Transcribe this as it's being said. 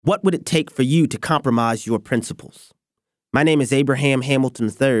What would it take for you to compromise your principles? My name is Abraham Hamilton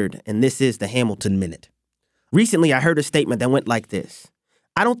III, and this is the Hamilton Minute. Recently, I heard a statement that went like this.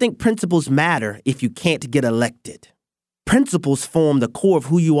 I don't think principles matter if you can't get elected. Principles form the core of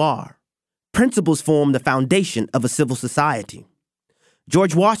who you are. Principles form the foundation of a civil society.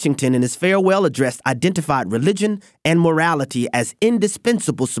 George Washington, in his farewell address, identified religion and morality as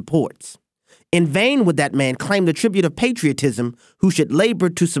indispensable supports. In vain would that man claim the tribute of patriotism who should labor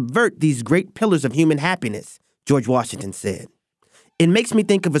to subvert these great pillars of human happiness, George Washington said. It makes me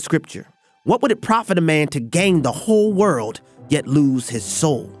think of a scripture. What would it profit a man to gain the whole world, yet lose his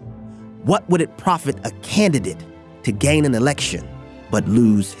soul? What would it profit a candidate to gain an election, but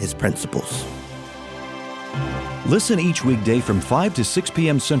lose his principles? Listen each weekday from 5 to 6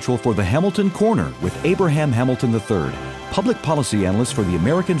 p.m. Central for the Hamilton Corner with Abraham Hamilton III, public policy analyst for the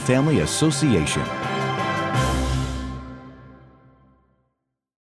American Family Association.